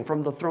flowing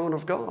from the throne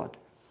of God.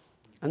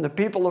 And the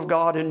people of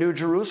God in New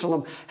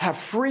Jerusalem have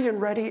free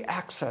and ready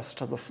access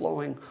to the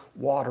flowing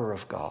water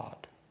of God.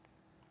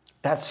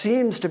 That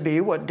seems to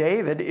be what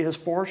David is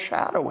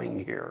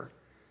foreshadowing here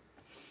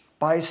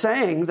by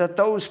saying that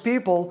those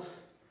people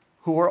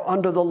who are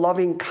under the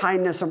loving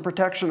kindness and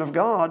protection of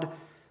God,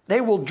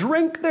 they will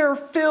drink their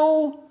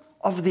fill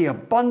of the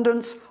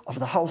abundance of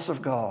the house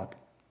of God.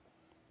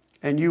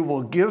 And you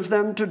will give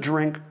them to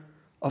drink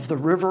of the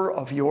river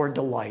of your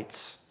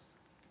delights.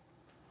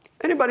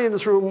 Anybody in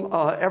this room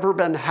ever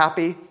been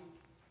happy?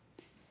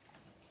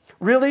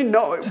 Really?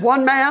 No?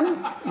 One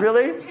man?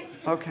 Really?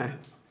 Okay.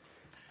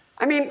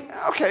 I mean,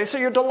 okay, so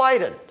you're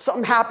delighted.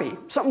 Something happy.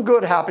 Something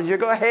good happens. You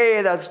go,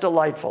 hey, that's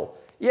delightful.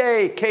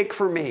 Yay, cake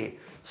for me.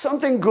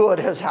 Something good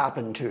has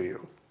happened to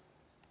you.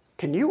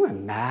 Can you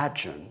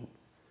imagine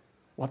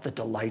what the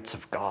delights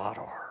of God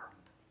are?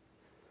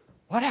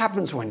 What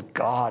happens when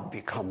God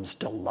becomes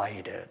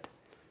delighted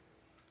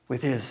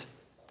with his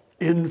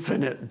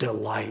infinite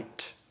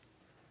delight?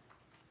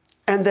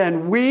 And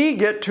then we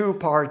get to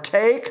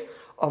partake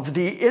of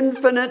the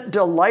infinite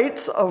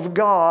delights of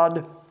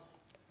God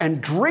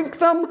and drink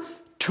them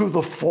to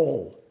the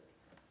full.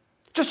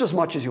 Just as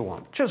much as you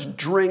want. Just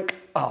drink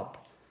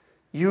up.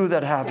 You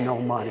that have no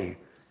money,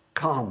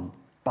 come,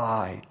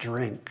 buy,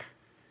 drink.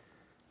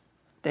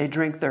 They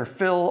drink their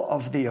fill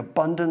of the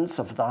abundance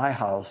of thy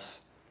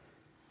house,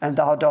 and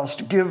thou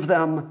dost give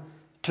them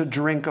to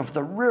drink of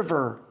the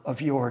river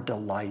of your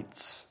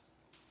delights.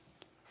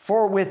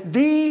 For with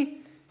thee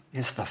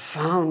is the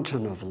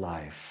fountain of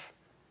life,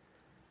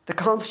 the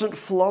constant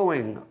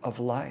flowing of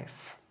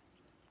life.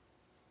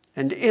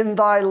 And in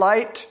thy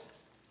light,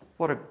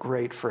 what a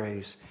great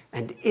phrase,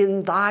 and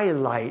in thy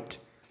light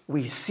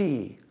we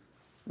see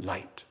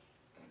light.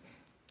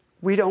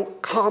 We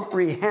don't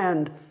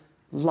comprehend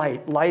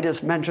light. Light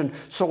is mentioned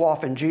so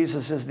often.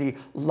 Jesus is the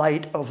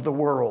light of the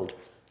world.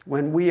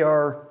 When we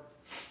are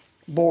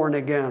born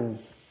again,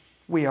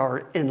 we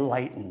are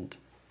enlightened.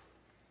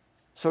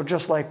 So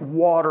just like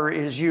water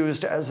is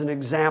used as an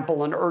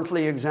example, an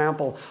earthly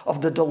example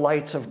of the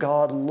delights of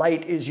God,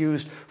 light is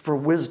used for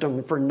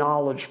wisdom, for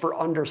knowledge, for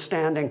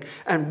understanding.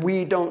 And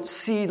we don't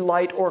see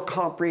light or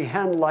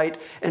comprehend light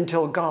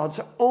until God's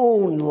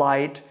own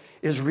light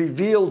is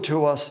revealed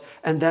to us,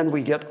 and then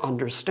we get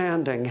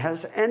understanding.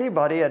 Has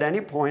anybody at any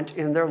point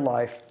in their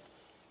life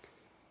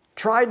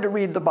tried to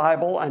read the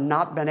Bible and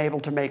not been able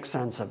to make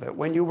sense of it?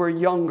 When you were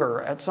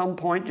younger, at some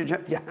point,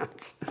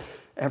 yes.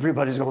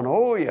 Everybody's going,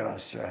 oh,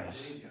 yes,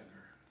 yes.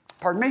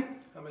 Pardon me?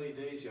 How many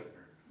days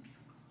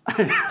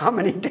younger? How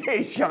many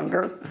days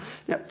younger?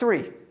 Yeah,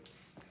 3.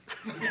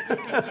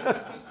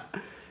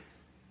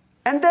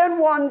 And then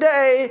one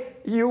day,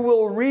 you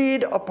will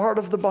read a part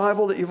of the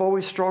Bible that you've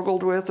always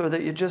struggled with or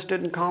that you just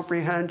didn't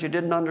comprehend, you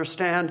didn't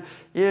understand,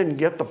 you didn't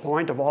get the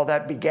point of all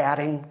that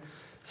begatting.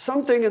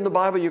 Something in the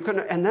Bible you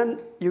couldn't, and then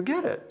you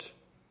get it.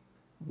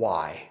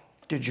 Why?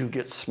 Did you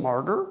get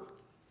smarter?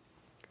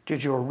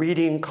 Did your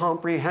reading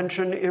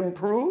comprehension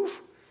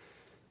improve?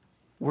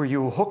 Were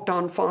you hooked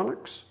on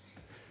phonics?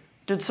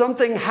 Did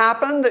something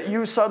happen that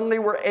you suddenly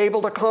were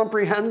able to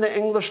comprehend the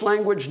English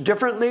language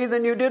differently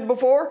than you did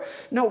before?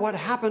 No, what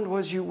happened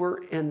was you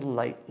were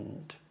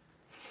enlightened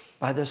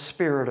by the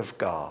Spirit of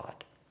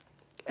God.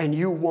 And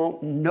you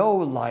won't know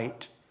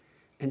light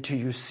until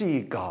you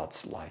see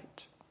God's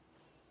light.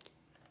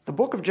 The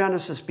book of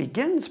Genesis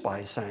begins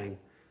by saying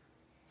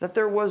that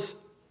there was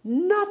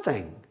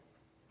nothing,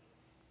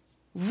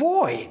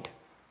 void,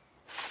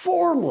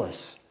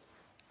 formless.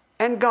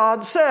 And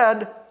God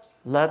said,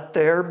 let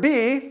there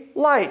be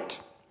light.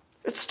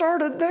 It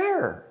started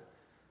there.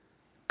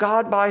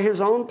 God, by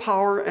his own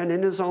power and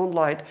in his own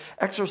light,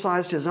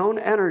 exercised his own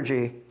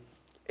energy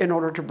in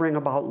order to bring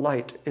about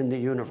light in the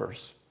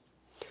universe.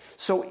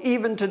 So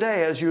even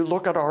today, as you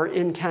look at our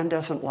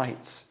incandescent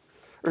lights,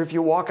 or if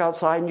you walk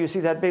outside and you see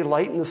that big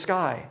light in the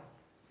sky,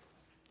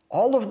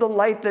 all of the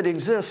light that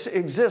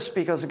exists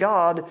because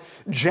God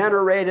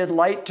generated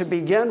light to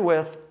begin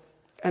with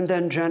and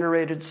then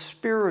generated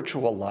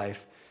spiritual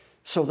life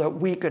so that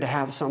we could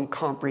have some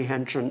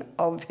comprehension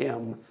of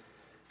him.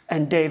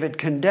 And David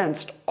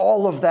condensed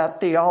all of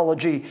that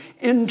theology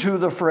into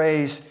the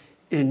phrase,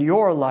 in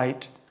your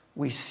light,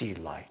 we see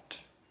light.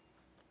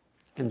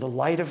 In the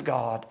light of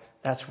God,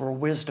 that's where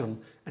wisdom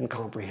and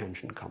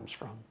comprehension comes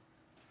from.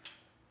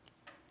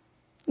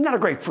 Isn't that a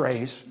great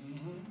phrase?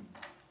 Mm-hmm.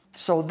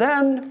 So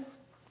then,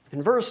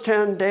 in verse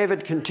 10,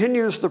 David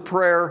continues the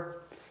prayer,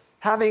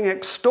 having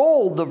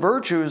extolled the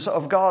virtues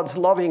of God's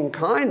loving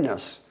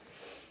kindness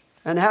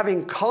And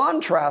having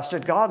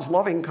contrasted God's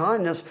loving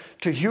kindness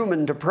to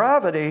human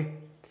depravity,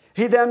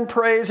 he then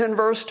prays in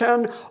verse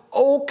 10,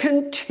 "O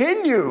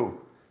continue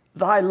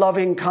thy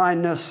loving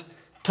kindness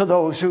to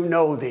those who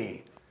know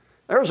thee."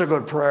 There's a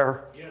good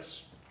prayer.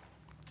 Yes.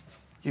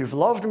 You've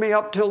loved me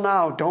up till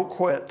now. Don't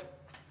quit.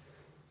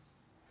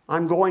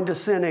 I'm going to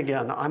sin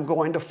again. I'm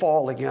going to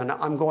fall again.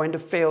 I'm going to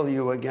fail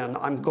you again.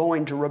 I'm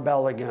going to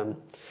rebel again.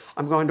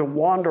 I'm going to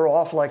wander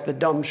off like the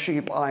dumb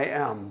sheep I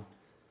am.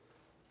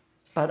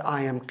 But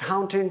I am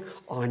counting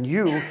on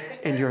you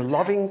in your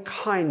loving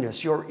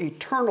kindness, your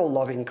eternal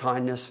loving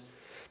kindness,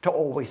 to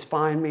always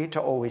find me,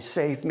 to always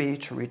save me,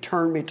 to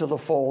return me to the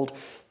fold,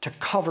 to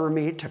cover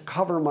me, to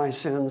cover my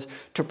sins,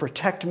 to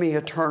protect me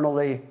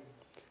eternally.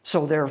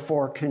 So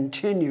therefore,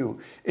 continue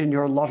in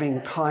your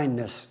loving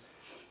kindness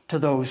to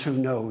those who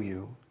know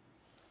you.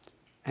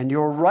 And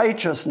your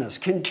righteousness,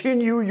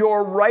 continue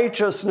your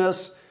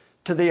righteousness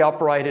to the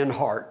upright in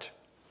heart.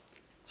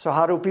 So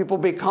how do people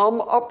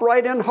become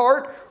upright in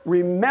heart?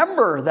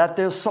 Remember that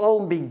this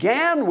psalm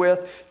began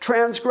with,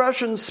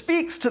 transgression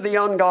speaks to the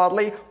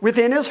ungodly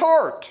within his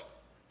heart.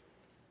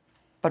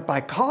 But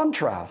by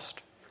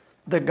contrast,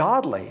 the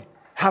godly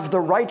have the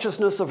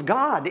righteousness of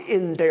God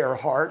in their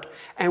heart.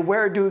 And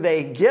where do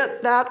they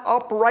get that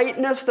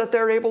uprightness that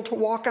they're able to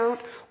walk out?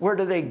 Where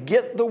do they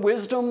get the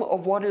wisdom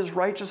of what is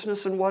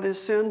righteousness and what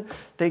is sin?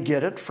 They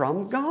get it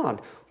from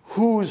God,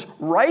 whose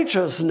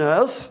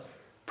righteousness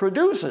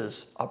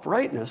produces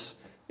uprightness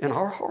in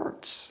our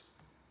hearts.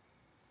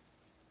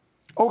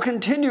 O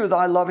continue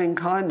thy loving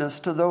kindness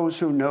to those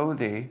who know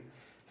thee,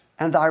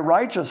 and thy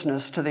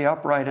righteousness to the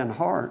upright in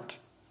heart.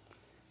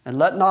 And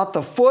let not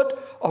the foot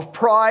of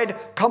pride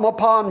come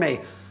upon me.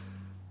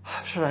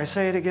 Should I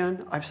say it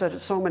again? I've said it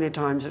so many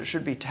times, it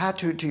should be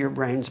tattooed to your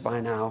brains by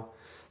now.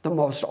 The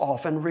most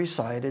often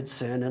recited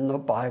sin in the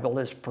Bible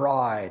is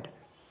pride.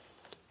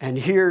 And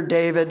here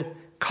David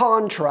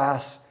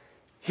contrasts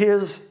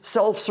his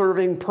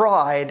self-serving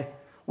pride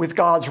with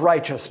God's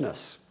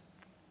righteousness.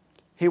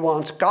 He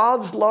wants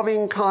God's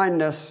loving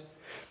kindness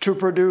to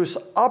produce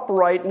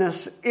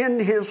uprightness in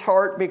his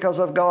heart because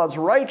of God's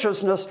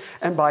righteousness.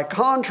 And by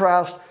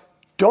contrast,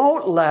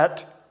 don't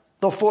let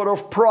the foot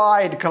of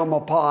pride come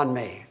upon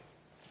me.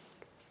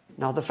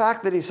 Now, the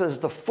fact that he says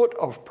the foot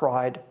of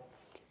pride,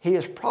 he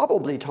is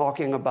probably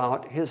talking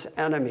about his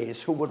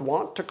enemies who would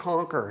want to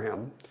conquer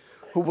him,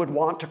 who would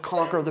want to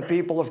conquer the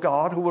people of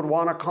God, who would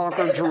want to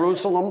conquer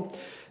Jerusalem.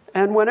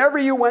 And whenever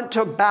you went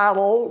to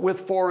battle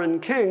with foreign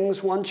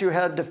kings, once you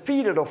had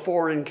defeated a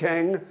foreign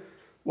king,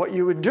 what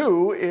you would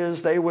do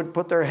is they would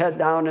put their head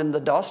down in the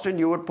dust and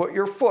you would put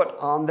your foot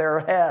on their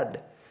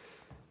head.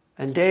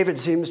 And David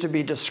seems to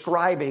be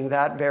describing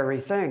that very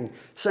thing,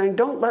 saying,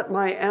 don't let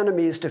my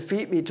enemies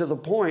defeat me to the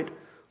point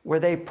where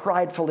they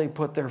pridefully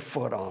put their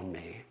foot on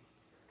me.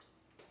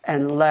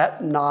 And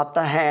let not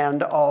the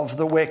hand of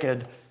the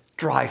wicked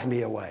drive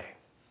me away.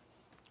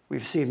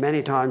 We've seen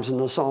many times in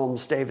the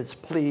Psalms David's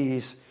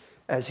pleas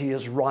as he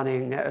is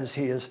running, as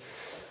he is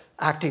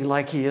acting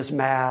like he is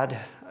mad,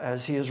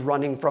 as he is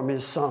running from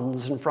his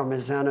sons and from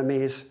his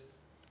enemies.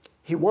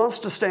 He wants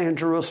to stay in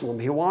Jerusalem.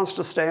 He wants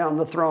to stay on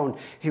the throne.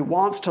 He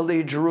wants to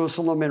lead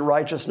Jerusalem in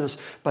righteousness,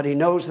 but he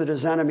knows that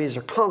his enemies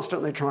are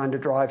constantly trying to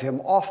drive him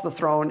off the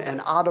throne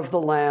and out of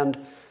the land,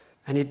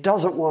 and he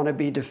doesn't want to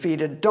be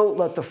defeated. Don't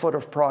let the foot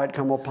of pride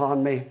come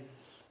upon me,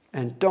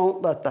 and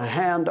don't let the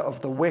hand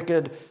of the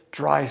wicked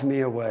drive me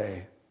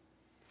away.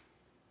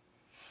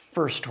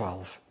 Verse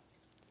 12.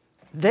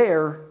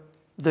 There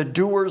the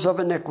doers of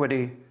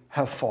iniquity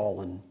have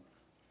fallen.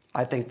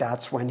 I think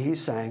that's when he's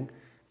saying,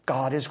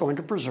 God is going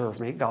to preserve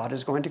me. God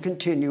is going to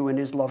continue in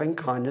his loving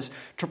kindness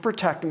to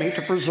protect me,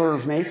 to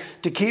preserve me,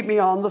 to keep me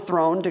on the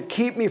throne, to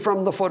keep me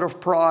from the foot of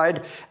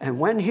pride. And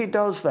when he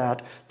does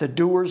that, the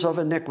doers of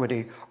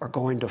iniquity are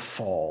going to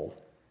fall.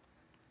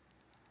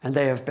 And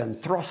they have been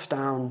thrust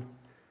down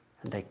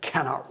and they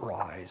cannot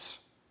rise.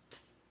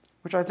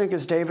 Which I think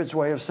is David's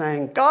way of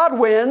saying, God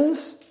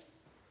wins.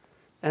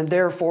 And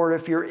therefore,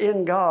 if you're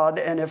in God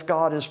and if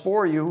God is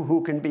for you,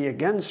 who can be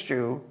against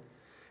you?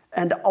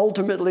 And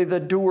ultimately,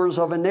 the doers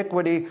of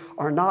iniquity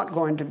are not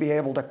going to be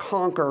able to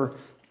conquer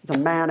the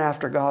man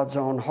after God's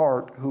own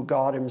heart, who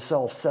God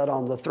himself set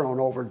on the throne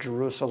over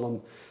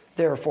Jerusalem.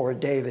 Therefore,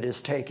 David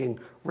is taking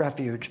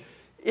refuge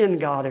in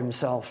God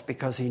himself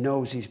because he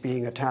knows he's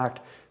being attacked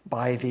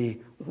by the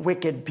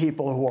wicked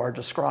people who are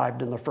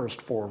described in the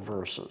first 4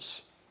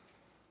 verses.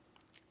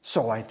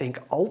 So I think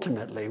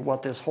ultimately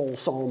what this whole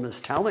psalm is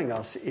telling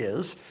us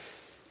is,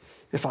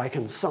 if I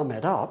can sum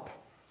it up,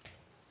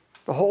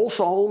 the whole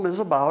psalm is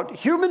about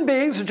human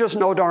beings are just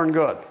no darn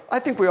good. I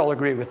think we all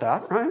agree with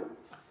that, right?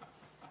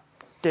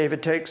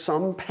 David takes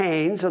some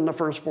pains in the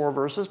first 4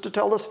 verses to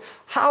tell us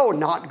how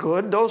not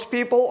good those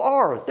people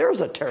are.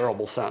 There's a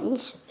terrible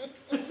sentence.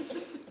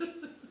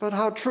 But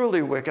how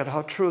truly wicked,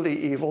 how truly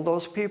evil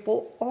those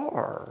people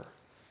are.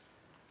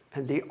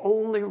 And the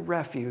only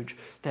refuge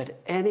that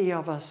any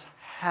of us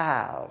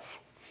have,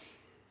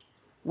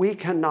 we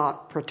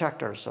cannot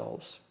protect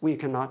ourselves. We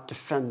cannot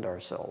defend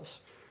ourselves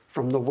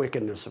from the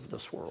wickedness of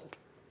this world.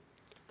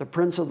 The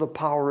prince of the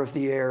power of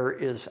the air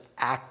is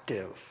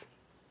active.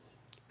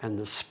 And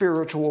the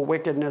spiritual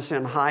wickedness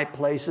in high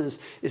places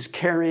is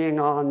carrying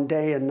on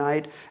day and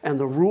night. And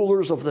the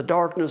rulers of the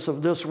darkness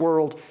of this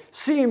world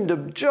seem to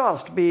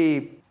just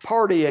be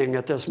partying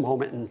at this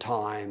moment in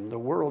time. The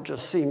world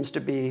just seems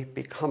to be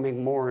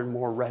becoming more and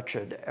more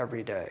wretched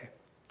every day.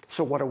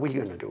 So what are we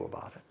going to do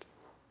about it?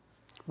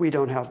 We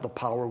don't have the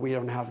power, we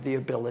don't have the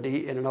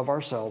ability in and of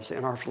ourselves,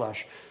 in our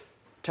flesh,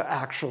 to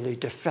actually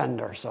defend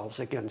ourselves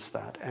against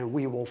that. And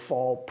we will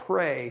fall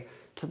prey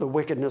to the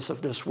wickedness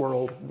of this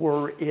world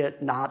were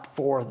it not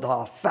for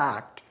the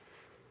fact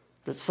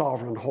that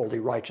sovereign, holy,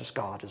 righteous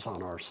God is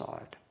on our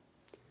side.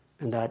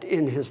 And that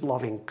in his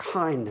loving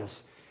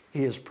kindness,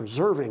 he is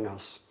preserving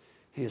us,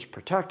 he is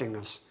protecting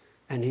us,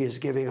 and he is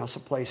giving us a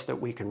place that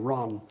we can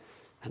run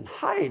and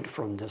hide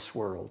from this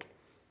world,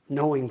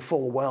 knowing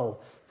full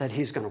well that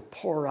he's going to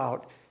pour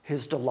out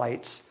his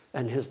delights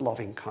and his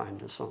loving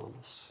kindness on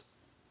us.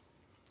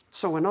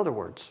 So in other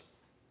words,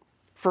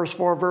 first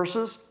 4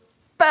 verses,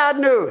 bad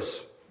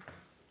news.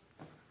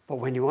 But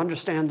when you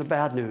understand the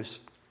bad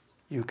news,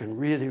 you can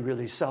really,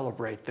 really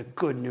celebrate the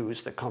good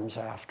news that comes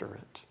after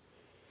it.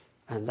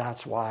 And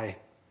that's why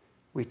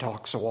we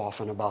talk so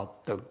often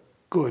about the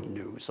good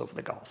news of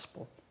the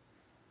gospel.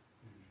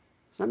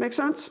 Does that make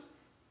sense?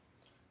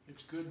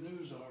 It's good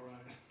news, all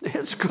right.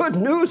 It's good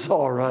news,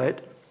 all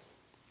right.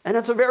 And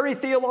it's a very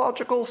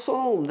theological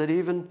psalm that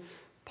even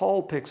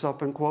Paul picks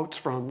up and quotes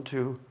from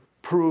to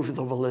prove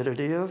the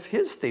validity of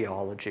his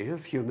theology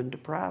of human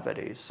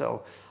depravity.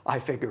 So I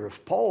figure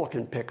if Paul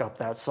can pick up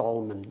that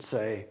psalm and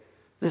say,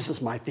 this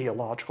is my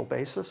theological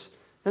basis,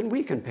 then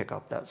we can pick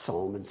up that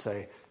psalm and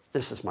say,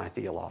 this is my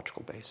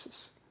theological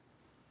basis.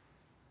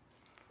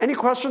 Any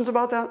questions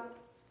about that?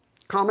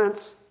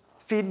 Comments?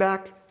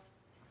 Feedback?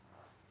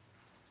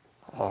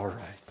 All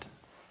right.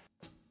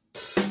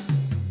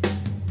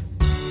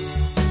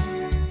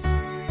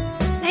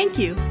 Thank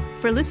you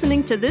for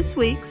listening to this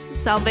week's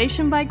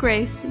Salvation by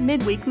Grace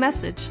midweek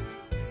message.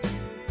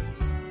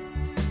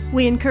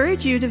 We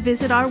encourage you to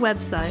visit our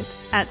website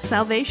at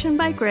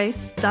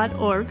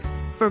salvationbygrace.org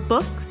for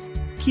books,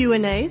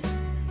 Q&As,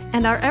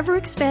 and our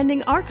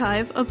ever-expanding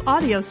archive of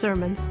audio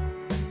sermons.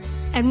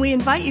 And we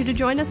invite you to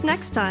join us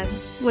next time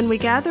when we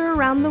gather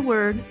around the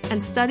Word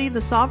and study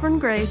the sovereign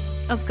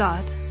grace of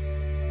God.